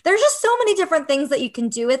 So there's just so many different things that you can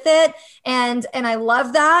do with it. And I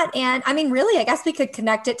love that. And really, I guess we could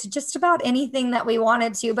connect it to just about anything that we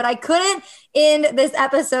wanted to, but I couldn't end this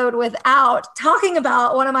episode without talking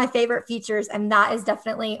about one of my favorite features. And that is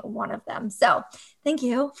definitely one of them. So thank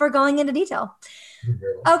you for going into detail.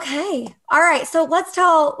 Okay. All right. So let's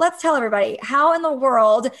tell everybody, how in the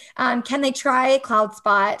world can they try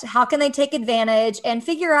CloudSpot? How can they take advantage and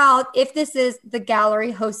figure out if this is the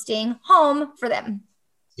gallery hosting home for them?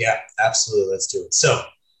 Yeah, absolutely. Let's do it. So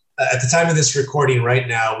At the time of this recording right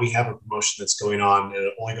now, we have a promotion that's going on, and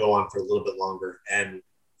it'll only go on for a little bit longer. And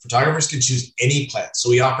photographers can choose any plan. So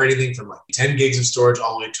we offer anything from like 10 gigs of storage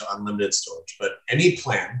all the way to unlimited storage. But any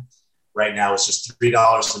plan right now is just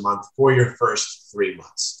 $3 a month for your first 3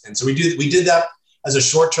 months. And so we did that as a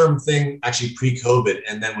short-term thing, actually pre-COVID.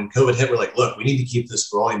 And then when COVID hit, we're like, look, we need to keep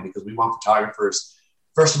this rolling because we want photographers,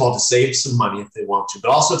 first of all, to save some money if they want to,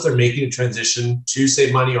 but also if they're making a transition to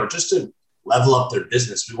save money or just to level up their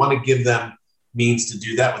business. We want to give them means to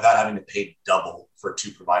do that without having to pay double for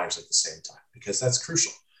 2 providers at the same time, because that's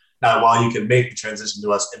crucial. Now, while you can make the transition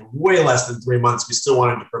to us in way less than 3 months, we still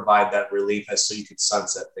wanted to provide that relief so you could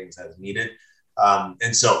sunset things as needed.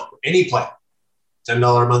 And so any plan, $10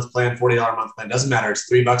 a month plan, $40 a month plan, doesn't matter.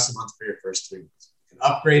 It's $3 a month for your first 3 months. You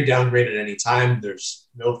can upgrade, downgrade at any time. There's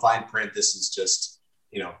no fine print. This is just,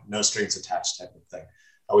 no strings attached type of thing.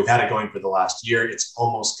 We've had it going for the last year. It's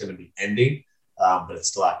almost going to be ending, but it's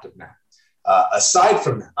still active now. Aside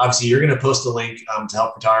from that, obviously, you're going to post a link to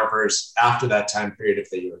help photographers after that time period. If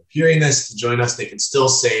they are hearing this to join us, they can still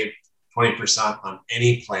save 20% on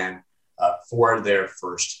any plan for their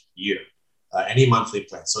first year, any monthly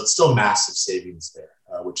plan. So it's still massive savings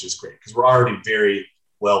there, which is great because we're already very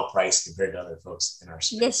well priced compared to other folks in our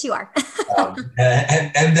space. Yes, you are.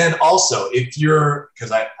 and then also, if you're,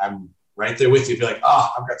 because I'm right there with you, if you're like,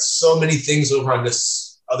 I've got so many things over on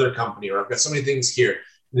this other company, or I've got so many things here.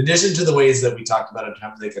 In addition to the ways that we talked about in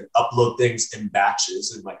terms of they can upload things in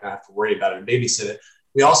batches and might not have to worry about it and babysit it,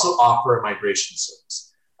 we also offer a migration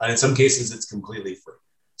service. And in some cases, it's completely free.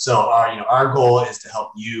 So our goal is to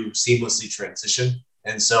help you seamlessly transition.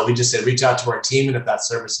 And so we just said, reach out to our team. And if that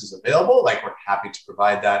service is available, we're happy to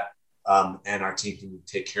provide that. And our team can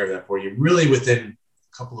take care of that for you really within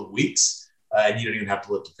a couple of weeks. And you don't even have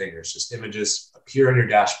to lift a finger. It's just images appear on your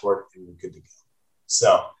dashboard and you're good to go.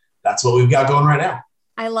 So that's what we've got going right now.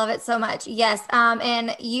 I love it so much. Yes.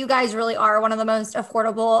 And you guys really are one of the most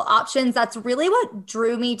affordable options. That's really what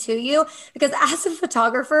drew me to you, because as a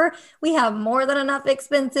photographer, we have more than enough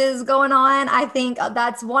expenses going on. I think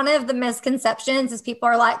that's one of the misconceptions is people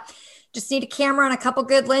are like, just need a camera and a couple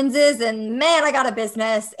good lenses and man, I got a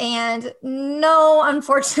business. And no,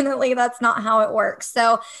 unfortunately, that's not how it works.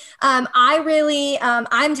 So I'm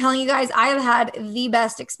telling you guys, I have had the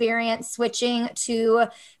best experience switching to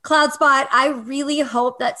CloudSpot. I really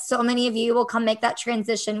hope that so many of you will come make that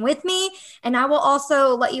transition with me. And I will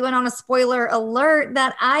also let you in on a spoiler alert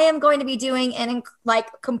that I am going to be doing an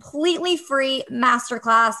completely free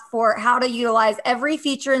masterclass for how to utilize every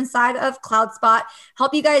feature inside of CloudSpot,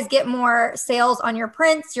 help you guys get more sales on your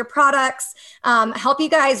prints, your products, help you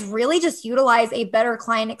guys really just utilize a better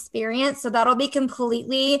client experience. So that'll be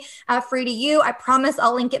completely free to you. I promise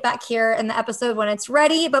I'll link it back here in the episode when it's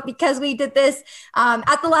ready. But because we did this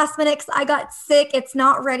at the last minute, 'cause I got sick, it's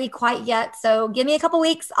not ready quite yet. So give me a couple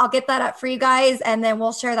weeks. I'll get that up for you guys. And then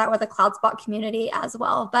we'll share that with the CloudSpot community as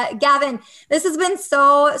well. But Gavin, this has been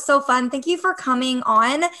so fun. Thank you for coming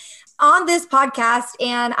on this podcast.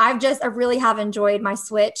 And I really have enjoyed my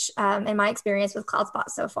switch and my experience with CloudSpot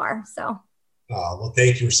so far. So. Oh, well,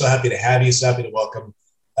 thank you. We're so happy to have you. So happy to welcome,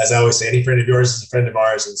 as I always say, any friend of yours is a friend of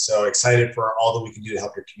ours. And so excited for all that we can do to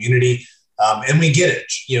help your community. And we get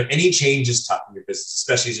it. Any change is tough in your business,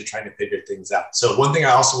 especially as you're trying to figure things out. So one thing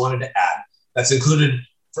I also wanted to add that's included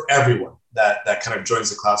for everyone that kind of joins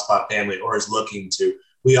the CloudSpot family or is looking to,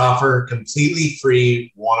 we offer completely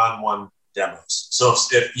free one-on-one demos. So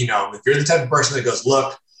if you're the type of person that goes,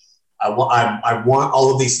 look, I want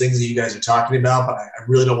all of these things that you guys are talking about, but I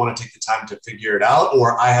really don't want to take the time to figure it out,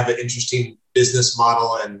 or I have an interesting business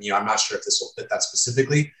model and I'm not sure if this will fit that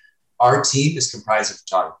specifically. Our team is comprised of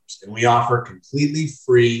photographers, and we offer completely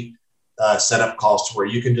free setup calls to where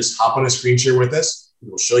you can just hop on a screen share with us. We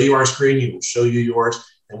will show you our screen, you will show you yours,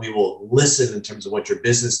 and we will listen in terms of what your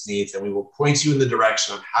business needs, and we will point you in the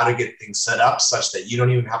direction on how to get things set up such that you don't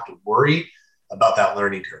even have to worry about that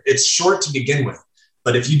learning curve. It's short to begin with,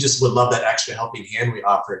 but if you just would love that extra helping hand, we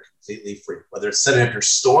offer it completely free, whether it's setting up your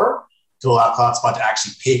store to allow CloudSpot to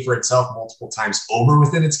actually pay for itself multiple times over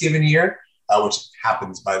within its given year, which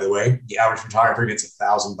happens, by the way. The average photographer gets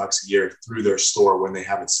 $1,000 a year through their store when they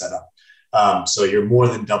have it set up. So you're more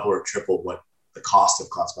than double or triple what the cost of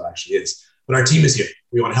CloudSpot actually is. But our team is here.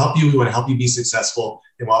 We want to help you. We want to help you be successful.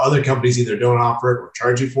 And while other companies either don't offer it or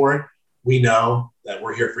charge you for it, we know that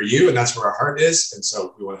we're here for you, and that's where our heart is. And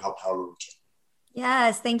so we want to help however we can.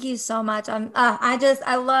 Yes. Thank you so much. I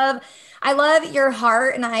love your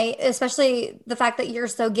heart. And especially the fact that you're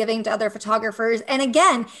so giving to other photographers. And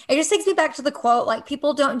again, it just takes me back to the quote,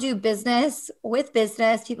 people don't do business with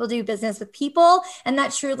business, people do business with people. And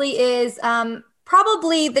that truly is,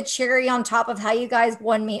 probably the cherry on top of how you guys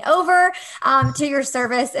won me over to your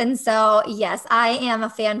service. And so, yes, I am a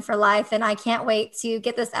fan for life, and I can't wait to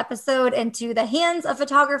get this episode into the hands of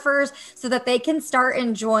photographers so that they can start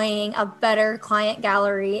enjoying a better client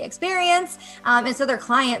gallery experience. And so their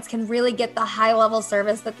clients can really get the high level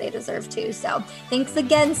service that they deserve too. So thanks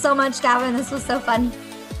again so much, Gavin. This was so fun.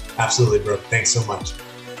 Absolutely, Brooke. Thanks so much.